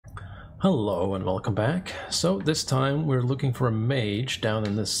Hello and welcome back. So this time we're looking for a mage down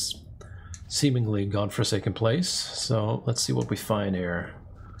in this seemingly godforsaken place. So let's see what we find here.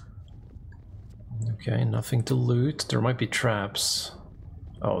 Okay, nothing to loot. There might be traps.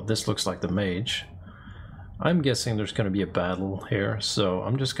 Oh, this looks like the mage. I'm guessing there's gonna be a battle here, so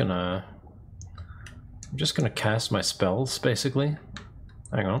I'm just gonna cast my spells basically.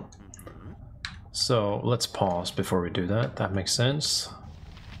 Hang on. So let's pause before we do that. That makes sense.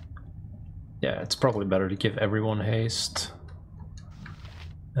 Yeah, it's probably better to give everyone haste.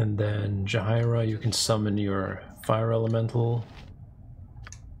 And then Jahaira, you can summon your fire elemental.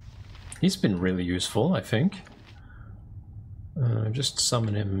 He's been really useful, I think. Just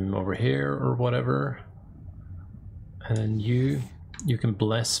summon him over here or whatever. And then you can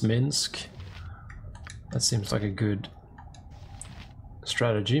bless Minsk. That seems like a good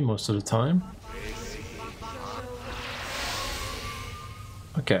strategy most of the time.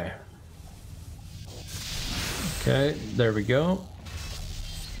 Okay. Okay, there we go.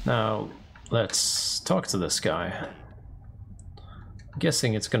 Now, let's talk to this guy. I'm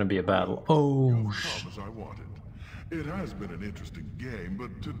guessing it's gonna be a battle. Oh, as I wanted. It has been an interesting game,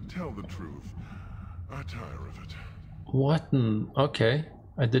 but to tell the truth, I tire of it. what? Okay,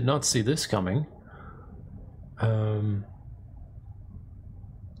 I did not see this coming.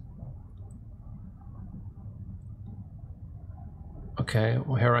 Okay,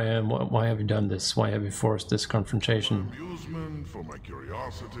 well, here I am. Why have you done this? Why have you forced this confrontation? For amusement, for my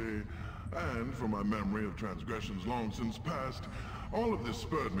curiosity, and for my memory of transgressions long since past, all of this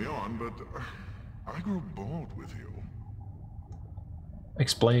spurred me on, but I grew bored with you.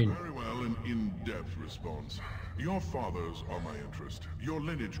 Explain. Very well, an in-depth response. Your fathers are my interest. Your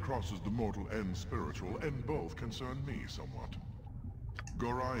lineage crosses the mortal and spiritual, and both concern me somewhat.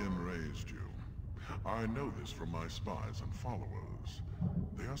 Gorion raised you. I know this from my spies and followers.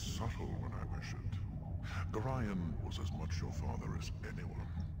 They are subtle when I wish it. Gorion was as much your father as anyone.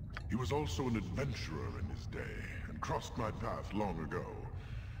 He was also an adventurer in his day, and crossed my path long ago.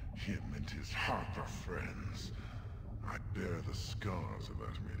 Him and his harp of friends. I bear the scars of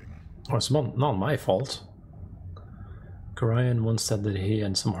that meeting. Oh, it's not my fault. Gorion once said that he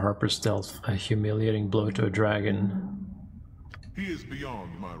and some harpers dealt a humiliating blow to a dragon. He is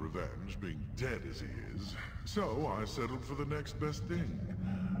beyond my revenge, being dead as he is. So I settled for the next best thing.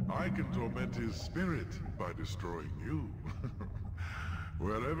 I can torment his spirit by destroying you.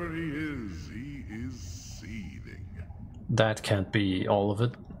 Wherever he is seething. That can't be all of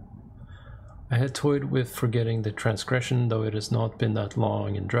it. I had toyed with forgetting the transgression, though it has not been that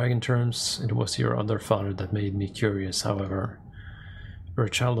long in dragon terms. It was your other father that made me curious, however. You're a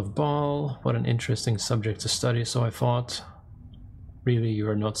child of Baal. What an interesting subject to study, so I thought. Really, you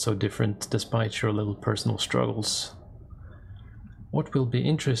are not so different, despite your little personal struggles. What will be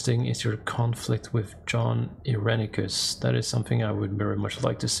interesting is your conflict with John Irenicus. That is something I would very much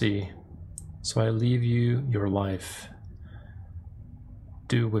like to see. So I leave you your life.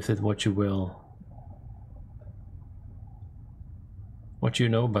 Do with it what you will. What do you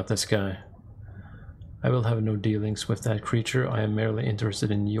know about this guy? I will have no dealings with that creature. I am merely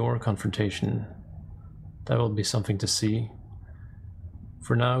interested in your confrontation. That will be something to see.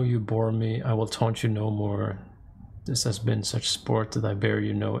 For now you bore me, I will taunt you no more. This has been such sport that I bear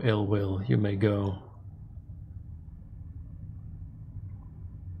you no ill will. You may go.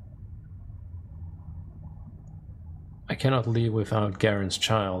 I cannot leave without Garen's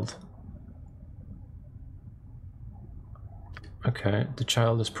child. Okay, the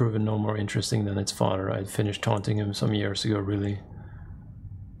child has proven no more interesting than its father. I had finished taunting him some years ago, really.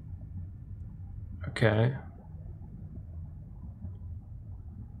 Okay.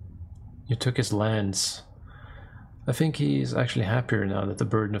 You took his lands. I think he's actually happier now that the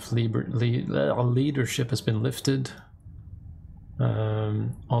burden of leadership has been lifted.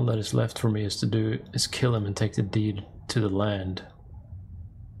 All that is left for me is kill him and take the deed to the land.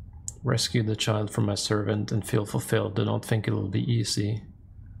 Rescue the child from my servant and feel fulfilled. Do not think it will be easy.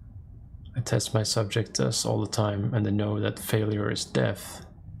 I test my subjects all the time, and they know that failure is death.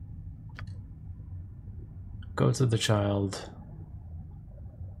 Go to the child.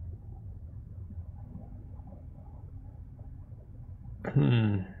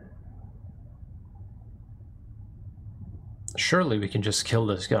 Surely we can just kill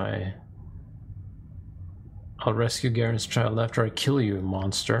this guy. I'll rescue Garen's child after I kill you,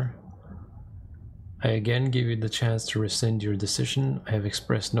 monster. I again give you the chance to rescind your decision. I have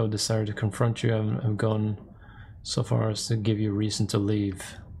expressed no desire to confront you. I've gone so far as to give you reason to leave.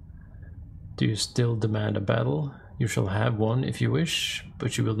 Do you still demand a battle? You shall have one if you wish,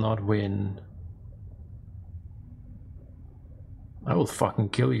 but you will not win. I will fucking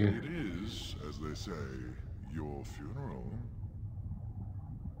kill you. It is, as they say, your funeral.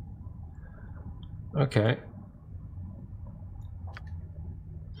 Okay.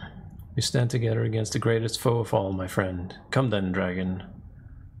 We stand together against the greatest foe of all, my friend. Come then, dragon.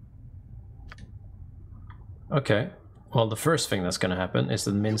 Okay. Well, the first thing that's gonna happen is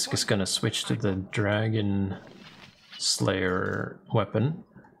that Minsk is gonna switch to the Dragon Slayer weapon.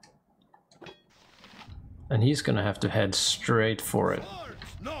 And he's gonna have to head straight for it.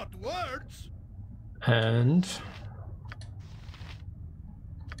 Not words. And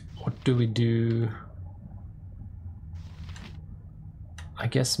what do we do? I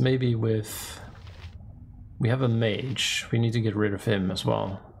guess maybe with... We have a mage. We need to get rid of him as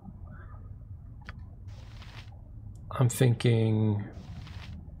well. I'm thinking...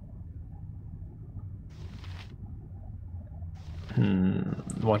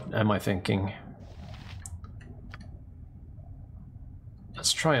 what am I thinking?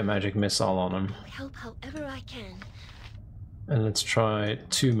 Let's try a magic missile on him. I'll help however I can. And let's try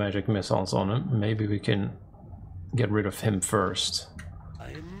 2 magic missiles on him. Maybe we can get rid of him first.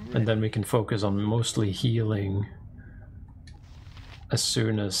 And then we can focus on mostly healing as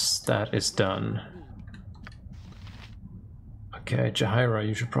soon as that is done. Okay, Jahaira,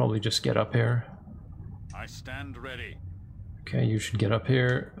 you should probably just get up here. I stand ready. Okay, you should get up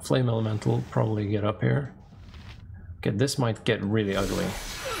here. Flame Elemental, probably get up here. Okay, this might get really ugly.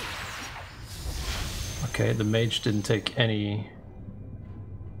 Okay, the mage didn't take any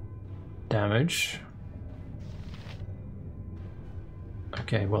damage.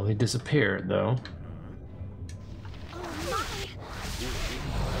 Okay, well, he disappeared though.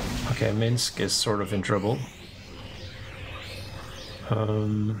 Okay, Minsk is sort of in trouble.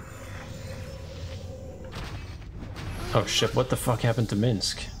 Oh shit, what the fuck happened to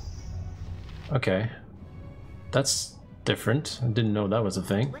Minsk? Okay. That's different. I didn't know that was a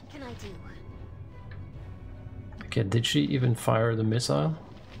thing. What can I do? Okay, did she even fire the missile?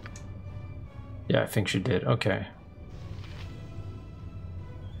 Yeah, I think she did. Okay.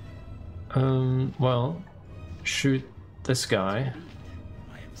 Well, shoot this guy.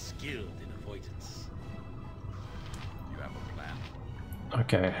 I am skilled in avoidance. You have a plan?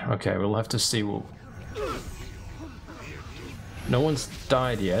 Okay, okay, we'll have to see. No one's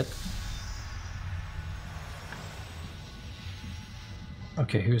died yet.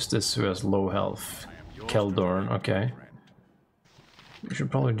 Okay, who's this who has low health? Keldorn, okay. We should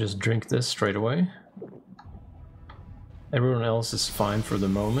probably just drink this straight away. Everyone else is fine for the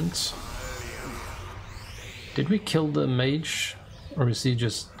moment. Did we kill the mage? Or is he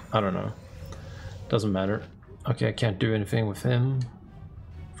just... I don't know. Doesn't matter. Okay, I can't do anything with him.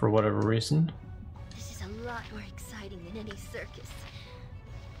 For whatever reason. This is a lot more exciting than any circus.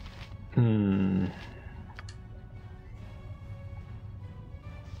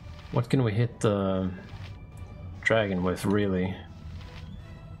 What can we hit the dragon with, really?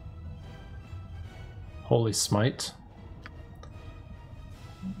 Holy Smite?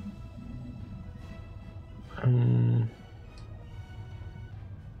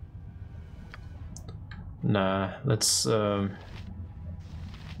 Nah, let's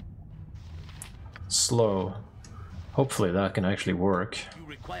slow. Hopefully that can actually work. You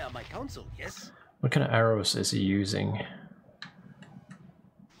require my counsel, yes? What kind of arrows is he using?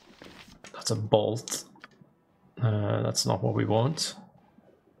 That's a bolt. That's not what we want.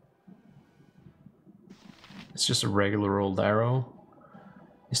 It's just a regular old arrow.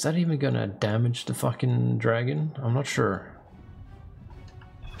 Is that even gonna damage the fucking dragon? I'm not sure.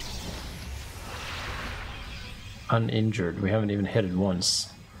 Uninjured. We haven't even hit it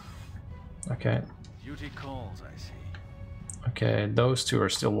once. Okay. Duty calls, I see. Okay, those two are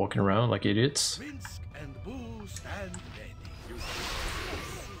still walking around like idiots. Minsk and Boo stand ready.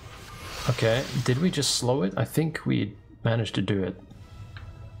 Okay, did we just slow it? I think we managed to do it.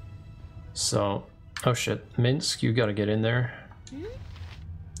 So, oh shit, Minsk, you gotta get in there.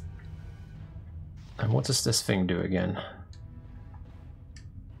 And what does this thing do again?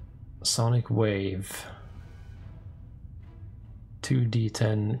 Sonic Wave.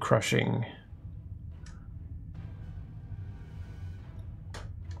 2d10 crushing.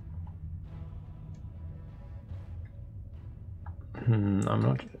 I'm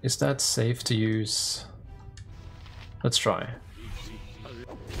not... Is that safe to use? Let's try.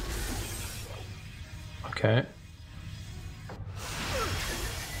 Okay.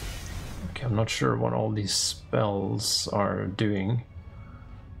 Okay, I'm not sure what all these spells are doing.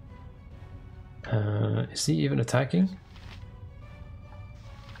 Is he even attacking?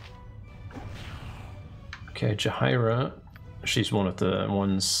 Okay, Jahaira, she's one of the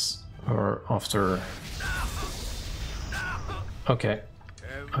ones who are after... Okay.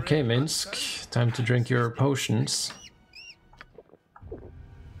 Okay, Minsk. Time to drink your potions.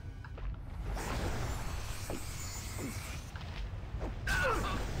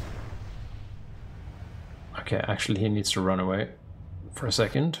 Okay, actually he needs to run away for a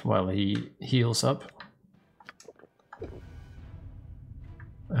second while he heals up.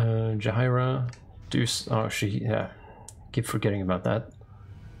 Jahaira, Deuce. Oh, yeah. Keep forgetting about that.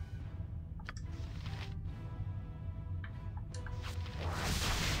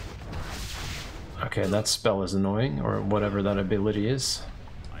 Okay, that spell is annoying, or whatever that ability is.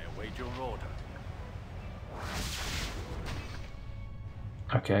 I await your order.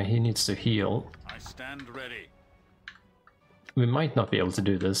 Okay, he needs to heal. I stand ready. We might not be able to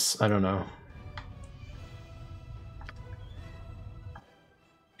do this, I don't know.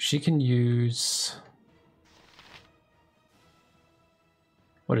 She can use...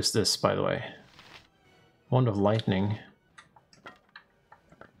 What is this, by the way? Wand of Lightning.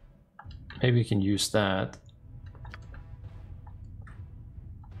 Maybe we can use that.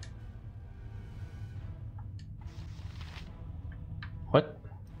 What?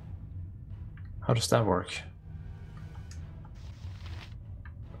 How does that work?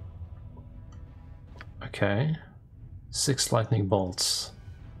 Okay. 6 lightning bolts.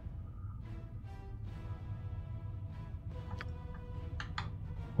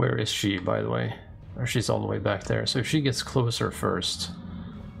 Where is she, by the way? Or she's all the way back there. So she gets closer first.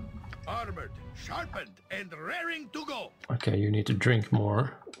 Armored, sharpened, and raring to go. Okay, you need to drink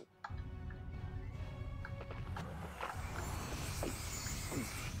more.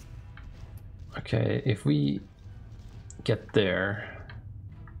 Okay, if we get there...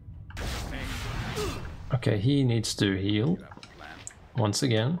 Okay, he needs to heal once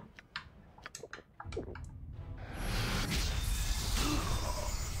again.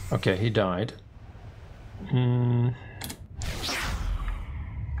 Okay, he died.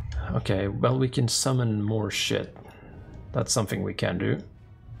 Okay, well, we can summon more shit. That's something we can do.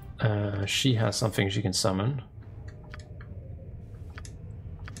 She has something she can summon.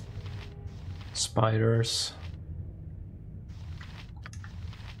 Spiders.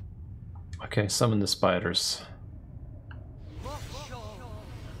 Okay, summon the spiders.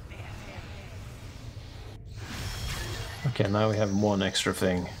 Okay, now we have one extra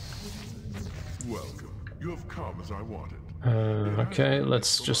thing. Welcome. You have come as I wanted. Okay,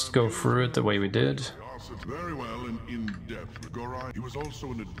 let's just go through it the way we did. Very well and in-depth. Gorai, he was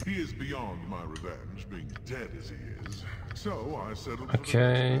also he is beyond my revenge, being dead as he is. So I settled for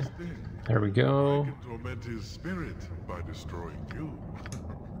Okay, the next thing. there we go. I can torment his spirit by destroying you.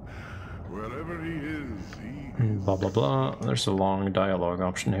 Wherever he is, Blah blah blah. There's a long dialogue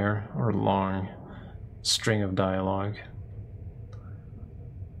option here, or a long string of dialogue.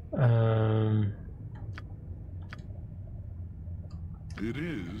 It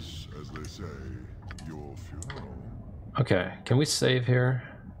is, as they say, your funeral. Okay, can we save here?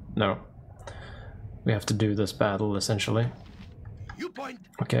 No. We have to do this battle, essentially. You point.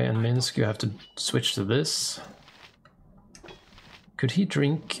 Okay, and Minsk, you have to switch to this. Could he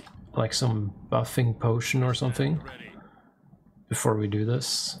drink, like, some buffing potion or something? Before we do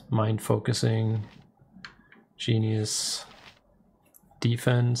this? Mind focusing, genius,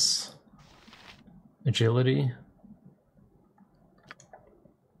 defense, agility.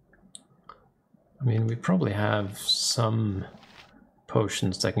 I mean, we probably have some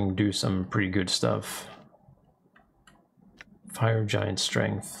potions that can do some pretty good stuff. Fire giant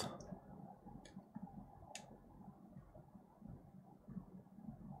strength.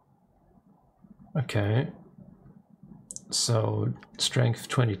 Okay. So, strength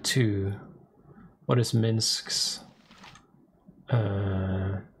 22. What is Minsk's?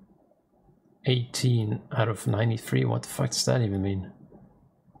 18 out of 93. What the fuck does that even mean?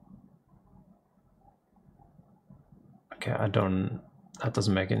 Okay, that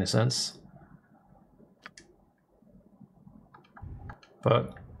doesn't make any sense.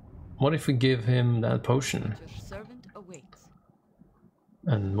 But what if we give him that potion? Your servant awaits.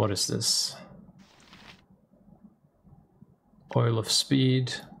 And what is this? Oil of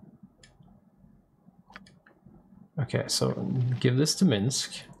speed. Okay, so give this to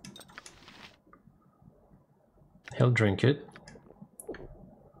Minsk. He'll drink it.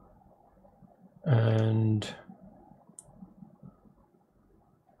 And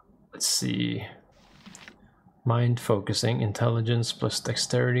let's see. Mind focusing, intelligence plus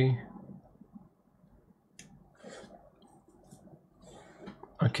dexterity.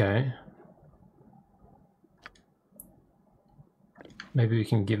 Okay. Maybe we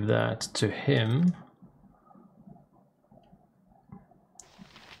can give that to him.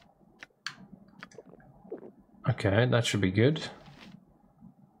 Okay, that should be good.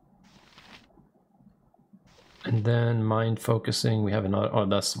 And then mind focusing, we have another, oh,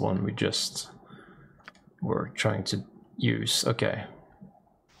 that's the one we just were trying to use. Okay.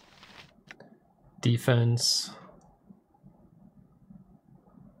 Defense.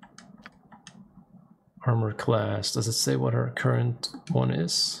 Armor class, does it say what her current one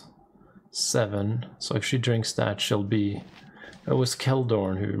is? 7, so if she drinks that, she'll be... It was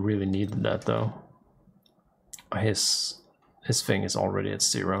Keldorn who really needed that though. His thing is already at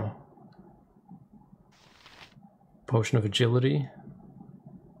 0. Potion of agility.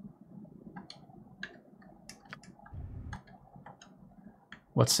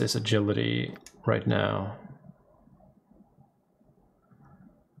 What's his agility right now?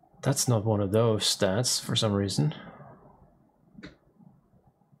 That's not one of those stats for some reason.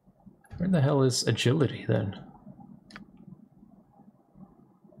 Where the hell is agility then?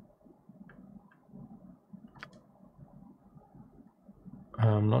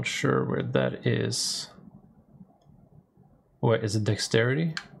 I'm not sure where that is. Wait, is it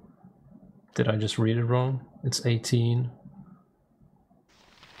dexterity? Did I just read it wrong? It's 18.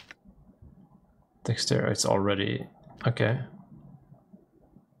 Dexterity, it's already... Okay.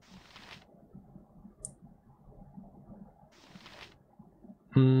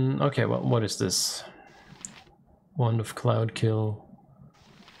 Okay, well, what is this? Wand of Cloud Kill.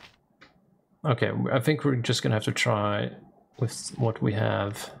 Okay, I think we're just gonna have to try with what we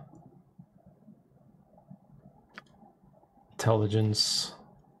have. Intelligence.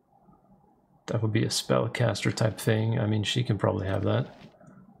 That would be a spellcaster type thing. I mean, she can probably have that.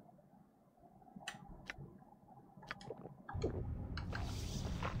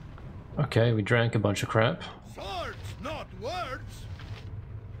 Okay, we drank a bunch of crap. Swords, not words.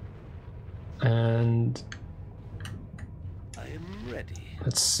 And I am ready.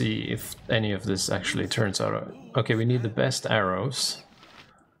 let's see if any of this actually turns out. Okay, we need the best arrows.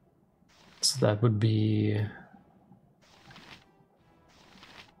 So that would be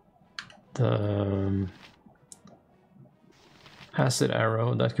the acid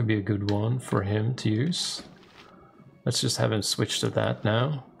arrow. That could be a good one for him to use. Let's just have him switch to that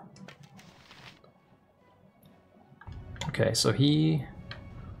now. Okay, so he...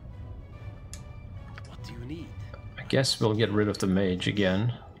 What do you need? I guess we'll get rid of the mage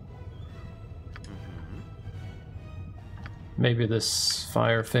again. Maybe this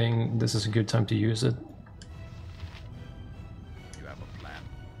fire thing, this is a good time to use it. You have a plan.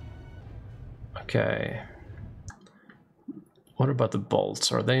 Okay. What about the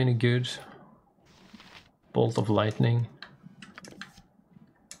bolts? Are they any good? Bolt of lightning.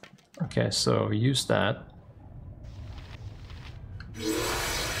 Okay, so use that.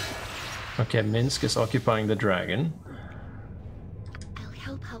 Okay, Minsk is occupying the dragon. I'll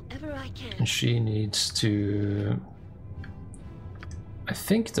help however I can. And she needs to... I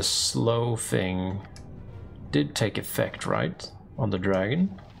think the slow thing did take effect, right? On the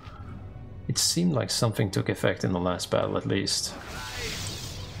dragon? It seemed like something took effect in the last battle, at least.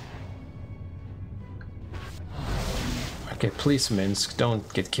 Okay, please, Minsk,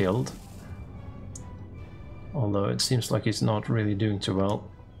 don't get killed. Although it seems like he's not really doing too well.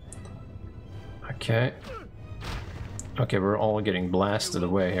 Okay. Okay, we're all getting blasted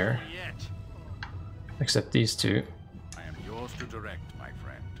away here. Yet. Except these two. I am yours to direct, my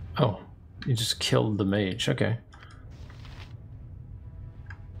friend. Oh, you just killed the mage, okay.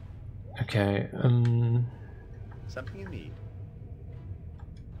 Okay, Something you need.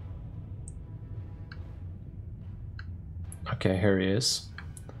 okay, here he is.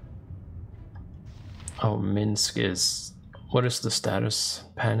 Oh, Minsk is... What is the status?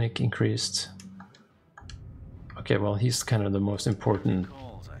 Panic increased. Okay, well, he's kind of the most important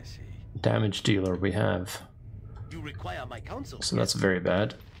Calls, I see. damage dealer we have. You require my counsel. So that's very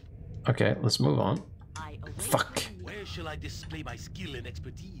bad. Okay, let's move on. I await Fuck. your Where shall I display my skill and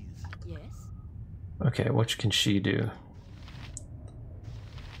expertise? Yes. Okay, what can she do?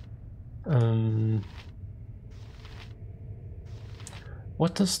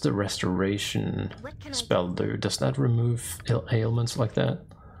 What does the restoration What can I spell do? Does that remove ailments like that?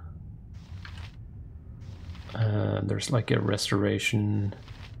 There's like a restoration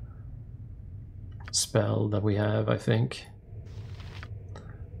spell that we have, I think.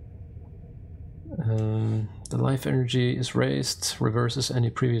 The life energy is raised, reverses any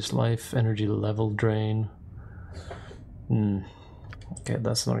previous life energy level drain. Okay,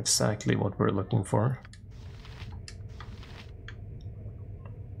 that's not exactly what we're looking for.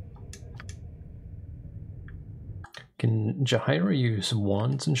 Can Jahaira use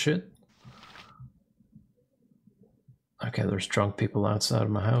wands and shit? Okay, there's drunk people outside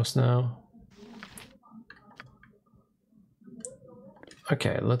of my house now.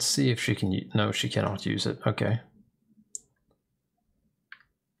 Okay, let's see if she can. No, she cannot use it. Okay.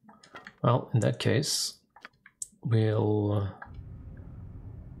 Well, in that case, we'll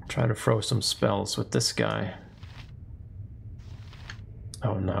try to throw some spells with this guy.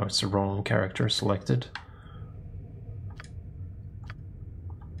 Oh, now it's the wrong character selected.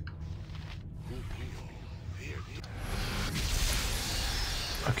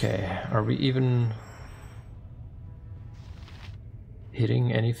 Okay, are we even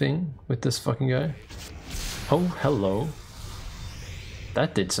hitting anything with this fucking guy? Oh, hello.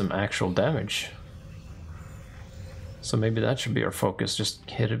 That did some actual damage. So maybe that should be our focus, just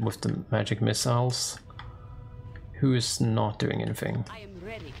hit it with the magic missiles. Who is not doing anything? I am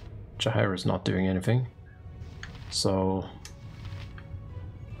ready. Jahaira's not doing anything. So...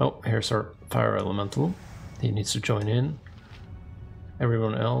 oh, here's our fire elemental. He needs to join in.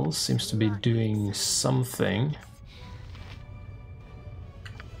 Everyone else seems to be doing something.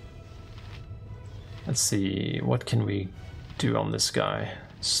 Let's see, what can we do on this guy?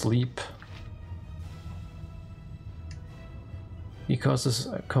 Sleep. He causes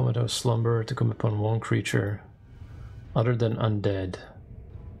a comatose slumber to come upon one creature other than undead.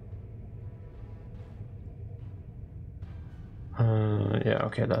 Yeah,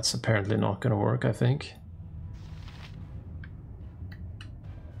 okay, that's apparently not gonna work, I think.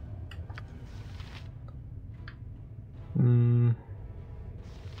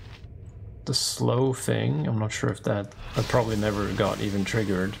 The slow thing, I'm not sure if that probably never got even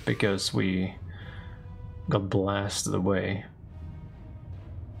triggered because we got blasted away.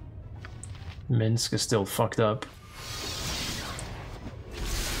 Minsk is still fucked up.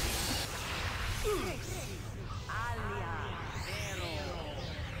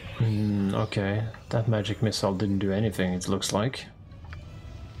 Okay, that magic missile didn't do anything, it looks like.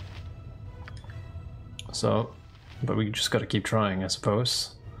 So, but we just gotta keep trying, I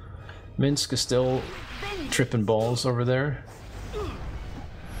suppose. Minsk is still tripping balls over there.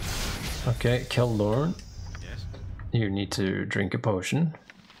 Okay, Keldorn. Yes. You need to drink a potion.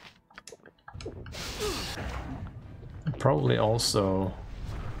 Probably also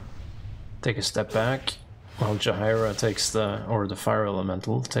take a step back while Jahaira takes the fire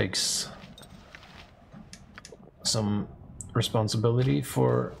elemental takes some responsibility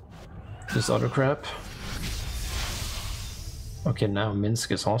for this other crap. Okay, now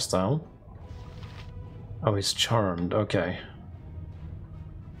Minsk is hostile. Oh, he's charmed, okay.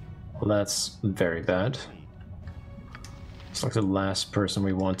 Well, that's very bad. It's like the last person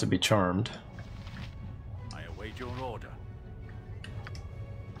we want to be charmed. I await your order.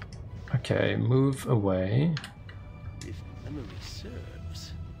 Okay, move away. If memory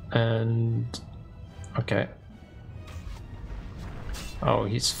serves. And... okay. Oh,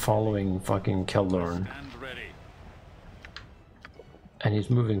 he's following fucking Keldorn. Stand ready. And he's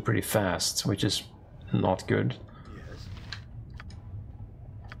moving pretty fast, which is not good. Yes.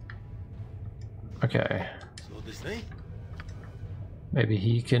 Okay. So this way? Maybe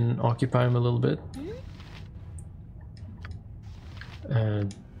he can occupy him a little bit.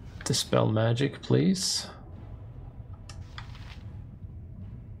 Dispel magic, please.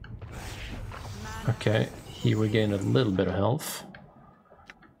 Okay, he regained a little bit of health.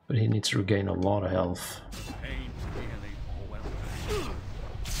 But he needs to regain a lot of health. Pain really overwhelming.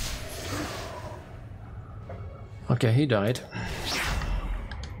 Okay, he died.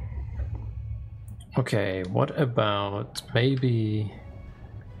 Okay, what about maybe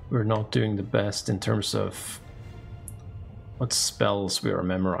we're not doing the best in terms of what spells we are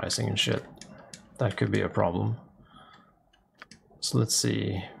memorizing and shit. That could be a problem. So let's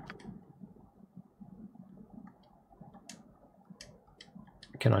see.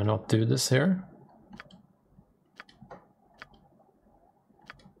 Can I not do this here?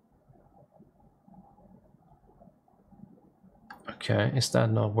 Okay, is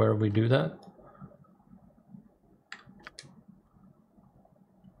that not where we do that?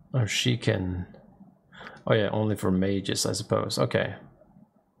 Or she can... oh yeah, only for mages, I suppose. Okay.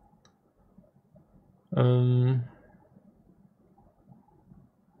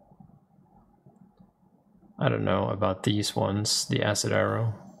 I don't know about these ones, the acid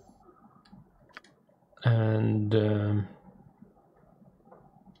arrow. And...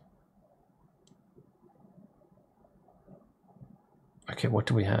 okay, what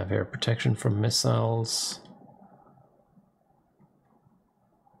do we have here? Protection from missiles.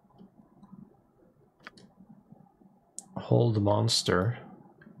 Hold the monster.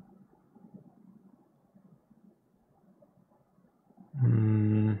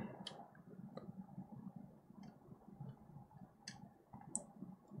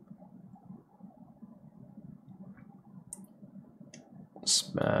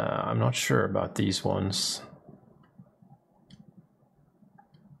 I'm not sure about these ones.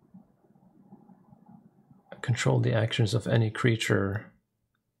 Control the actions of any creature.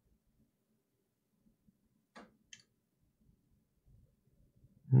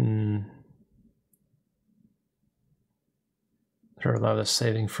 They're allowed a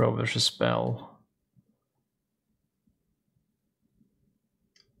saving throw versus spell.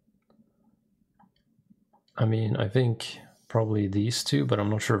 I mean, I think probably these two, but I'm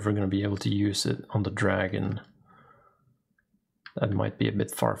not sure if we're going to be able to use it on the dragon. That might be a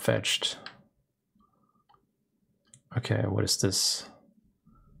bit far-fetched. Okay, what is this?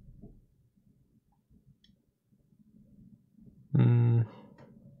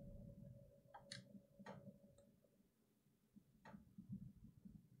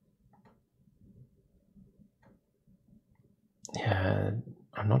 Yeah,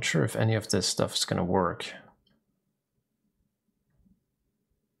 I'm not sure if any of this stuff is gonna work.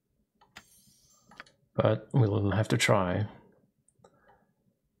 But we'll have to try.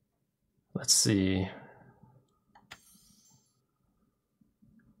 Let's see.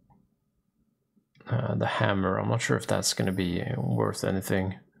 The hammer, I'm not sure if that's gonna be worth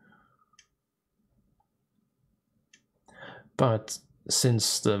anything. But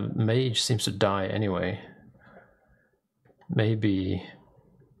since the mage seems to die anyway, maybe...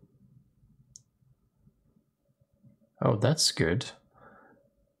 Oh, that's good.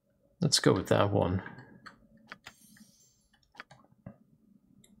 Let's go with that one.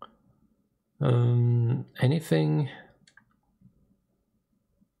 Anything...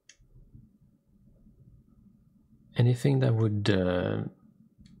 Anything that would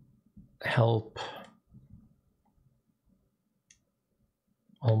help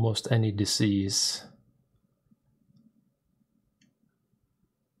almost any disease.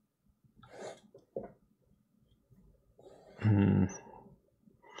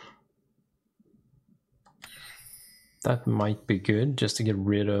 That might be good, just to get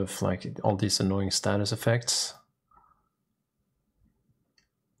rid of like all these annoying status effects.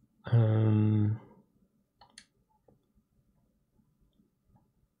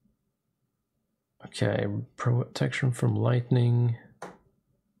 Okay, protection from lightning.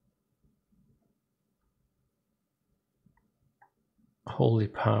 Holy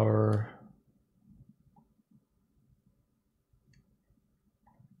power.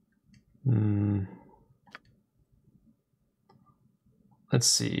 Let's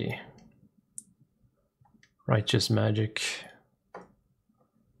see. Righteous magic.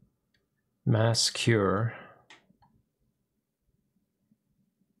 Mass cure.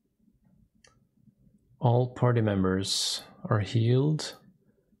 All party members are healed.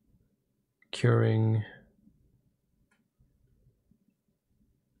 Curing.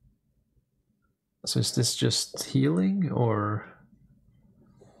 So is this just healing or?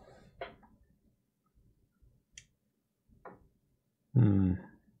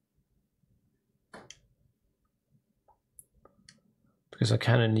 Because I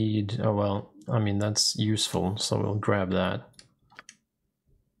kind of need, oh well, I mean that's useful, so we'll grab that.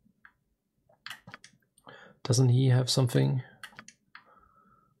 Doesn't he have something?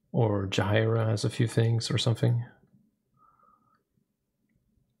 Or Jaira has a few things or something?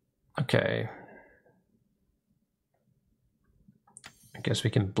 Okay. I guess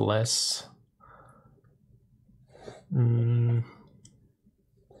we can bless.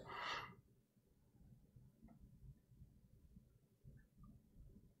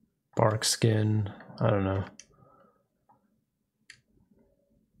 Bark skin, I don't know.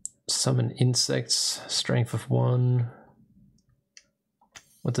 Summon insects, strength of 1.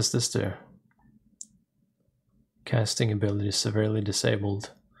 What does this do? Casting ability severely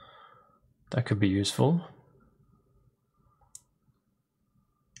disabled. That could be useful.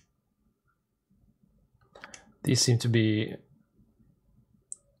 These seem to be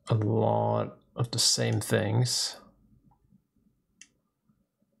a lot of the same things.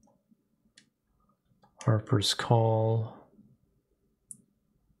 Harper's Call.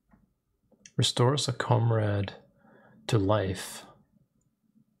 Restores a comrade to life.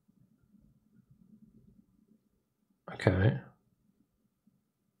 Okay.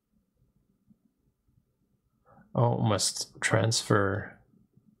 Oh, must transfer.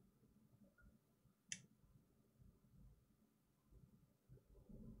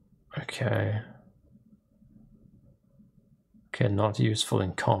 Okay. Okay, not useful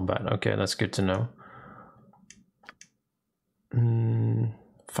in combat. Okay, that's good to know.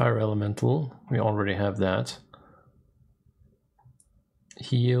 Fire Elemental, we already have that.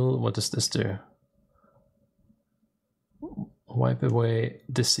 Heal, what does this do? Wipe away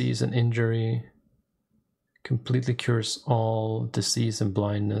disease and injury. Completely cures all disease and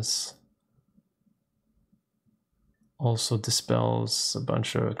blindness. Also dispels a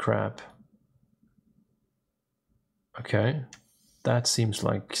bunch of crap. Okay, that seems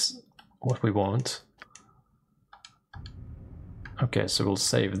like what we want. Okay, so we'll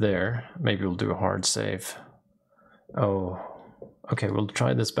save there. Maybe we'll do a hard save. Oh, okay, we'll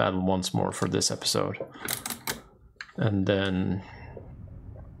try this battle once more for this episode. And then...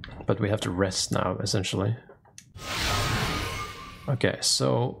 But we have to rest now, essentially. Okay,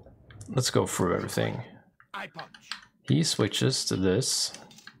 so let's go through everything. He switches to this.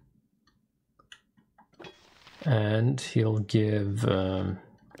 And he'll give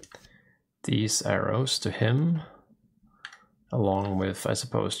these arrows to him. Along with, I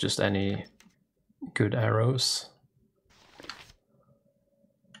suppose, just any good arrows.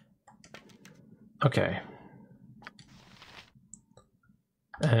 Okay.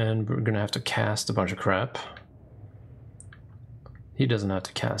 And we're gonna have to cast a bunch of crap. He doesn't have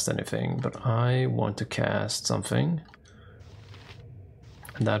to cast anything, but I want to cast something.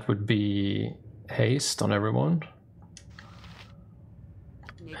 And that would be haste on everyone.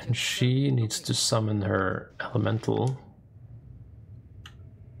 And she needs to summon her elemental.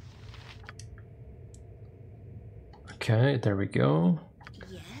 Okay, there we go.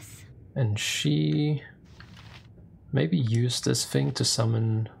 Yes. And she maybe use this thing to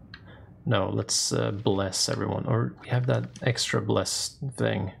summon. No, let's bless everyone, or we have that extra bless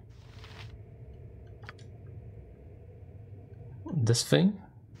thing. This thing?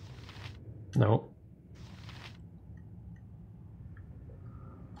 No.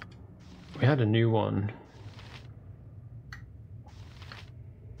 We had a new one.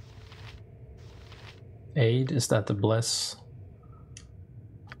 Aid, is that the bless?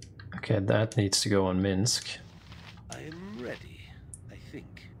 Okay, that needs to go on Minsk. I'm ready, I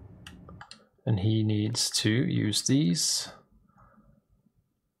think. And he needs to use these.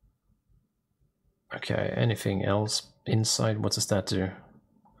 Okay, anything else inside? What does that do?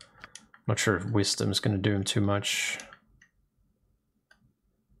 Not sure if wisdom is going to do him too much.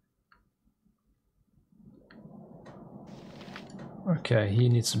 Okay, he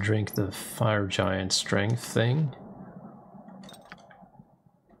needs to drink the fire giant strength thing.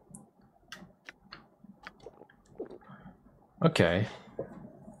 Okay.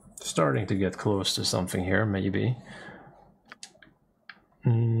 Starting to get close to something here, maybe.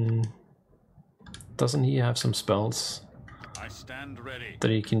 Doesn't he have some spells I stand ready.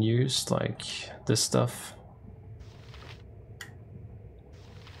 that he can use, like this stuff?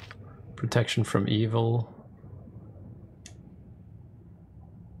 Protection from evil.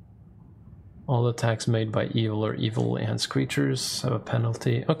 All attacks made by evil or evil enhanced creatures have a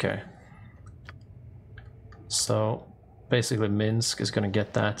penalty. Okay. So basically Minsk is gonna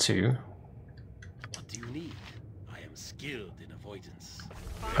get that too. What do you need? I am skilled in avoidance.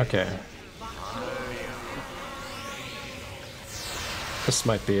 Okay. This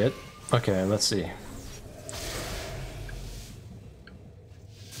might be it. Okay, let's see.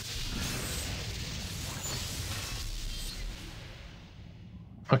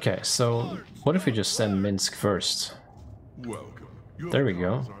 Okay, so what if we just send Minsk first? Welcome. There we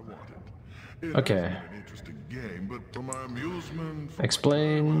go. Okay. Game, but for my amusement, for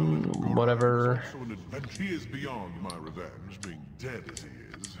Explain whatever. he is beyond my revenge, being dead as he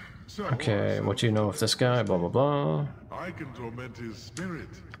is. So Okay, what do you know of this guy? Blah blah blah. I can torment his spirit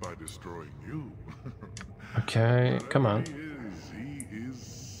by destroying you. Okay, come on. He is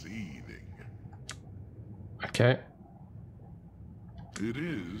seething. Okay. It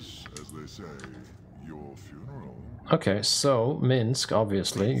is, as they say, your funeral. Okay, so Minsk,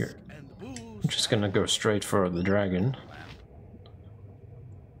 obviously, you're And booze. just gonna go straight for the dragon.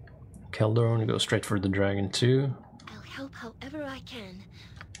 Keldorn, go straight for the dragon too. I'll help however I can.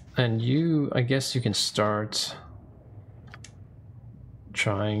 And you, I guess you can start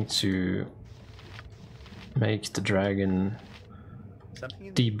trying to make the dragon Something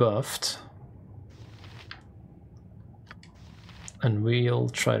in debuffed. And we'll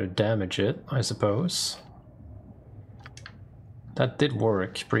try to damage it, I suppose. That did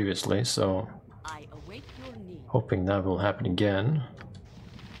work previously, so I await your need. hoping that will happen again.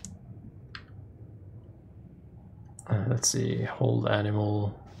 Let's see, hold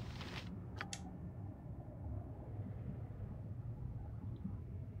animal.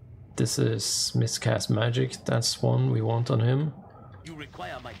 This is miscast magic, that's one we want on him. You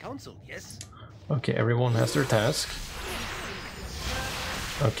require my counsel, yes? Okay, everyone has their task.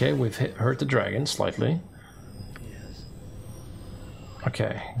 Okay, we've hurt the dragon slightly. Yes.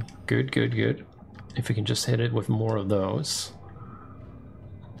 Okay, good, good, good. If we can just hit it with more of those.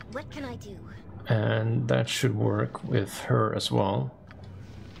 What can I do? And that should work with her as well.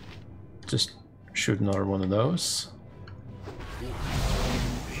 Just shoot another one of those.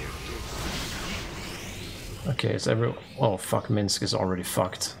 Okay, it's oh fuck, Minsk is already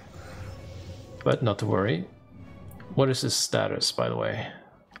fucked. But not to worry. What is his status, by the way?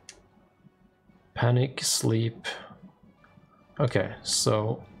 Panic, sleep. Okay,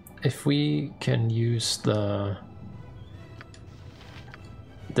 so if we can use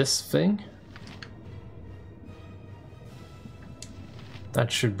this thing, that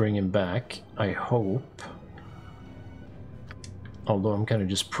should bring him back, I hope. Although I'm kind of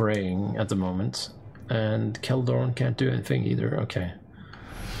just praying at the moment. And Keldorn can't do anything either. Okay.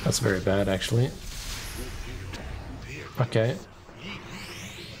 That's very bad, actually. Okay.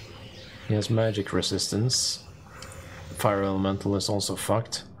 He has magic resistance. Fire Elemental is also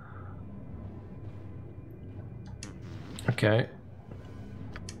fucked. Okay.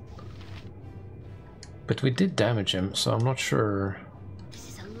 But we did damage him, so I'm not sure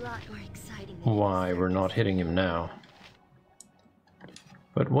why we're not hitting him now.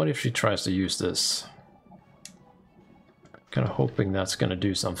 But what if she tries to use this? Kind of hoping that's gonna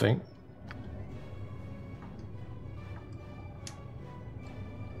do something.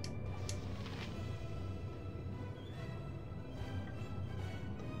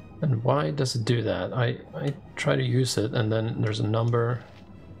 And why does it do that? I try to use it and then there's a number.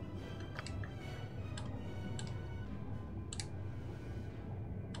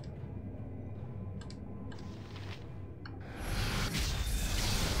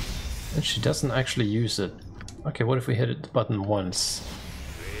 And she doesn't actually use it. Okay, what if we hit the button once?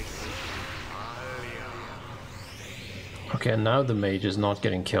 Okay, and now the mage is not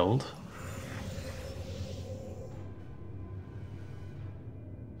getting killed.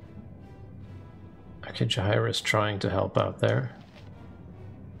 Okay, Jahaira is trying to help out there.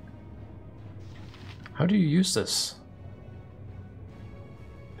 How do you use this?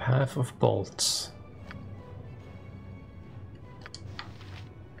 Path of bolts.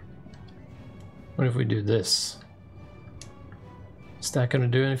 What if we do this? Is that gonna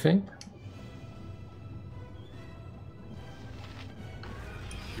do anything?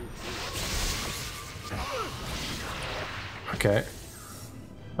 Okay.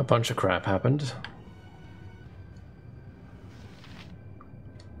 A bunch of crap happened.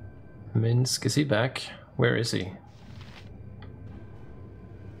 Minsk, is he back? Where is he?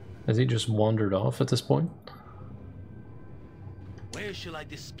 Has he just wandered off at this point? Where shall I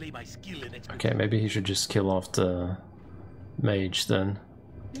display my skill and expertise? Okay, maybe he should just kill off the mage then.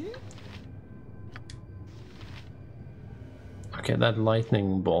 Okay, that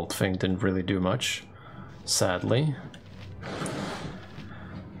lightning bolt thing didn't really do much, sadly.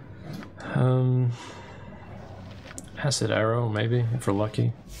 Acid arrow, maybe, if we're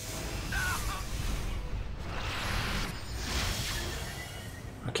lucky.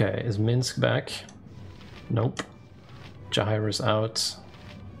 Okay, is Minsk back? Nope. Jahaira's out.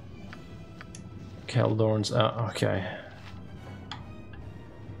 Keldorn's out. Okay.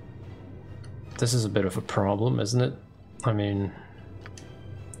 This is a bit of a problem, isn't it? I mean...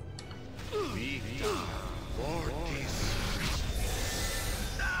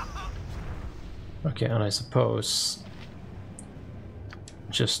 Okay, and I suppose...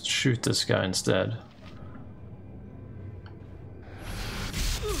 just shoot this guy instead.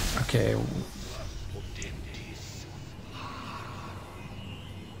 Okay.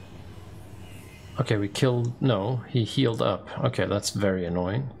 Okay, we killed... no, he healed up. Okay, that's very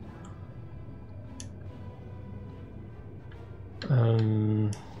annoying.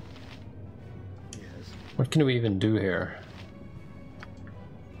 What can we even do here?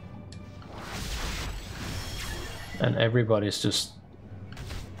 And everybody's just...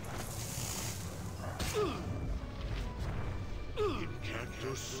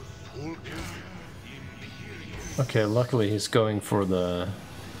 Okay, luckily he's going for the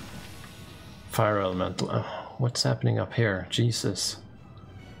fire elemental. Oh, what's happening up here? Jesus.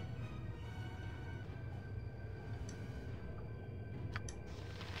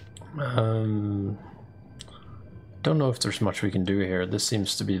 Don't know if there's much we can do here. This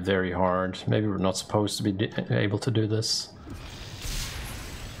seems to be very hard. Maybe we're not supposed to be able to do this.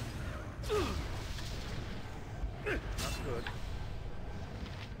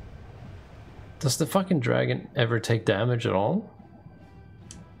 Does the fucking dragon ever take damage at all?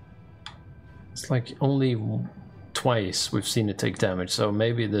 It's like only twice we've seen it take damage, so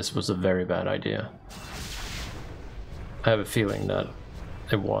maybe this was a very bad idea. I have a feeling that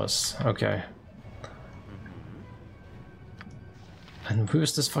it was. Okay. And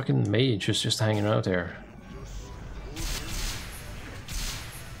who's this fucking mage who's just hanging out here?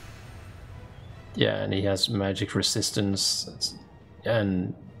 Yeah, and he has magic resistance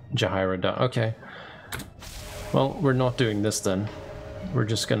and Jahaira. Okay. Well, we're not doing this then. We're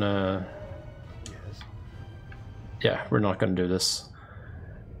just gonna... Yeah, we're not gonna do this.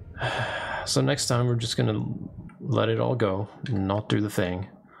 So next time we're just gonna let it all go and not do the thing.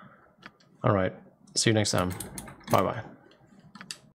 Alright, see you next time. Bye-bye.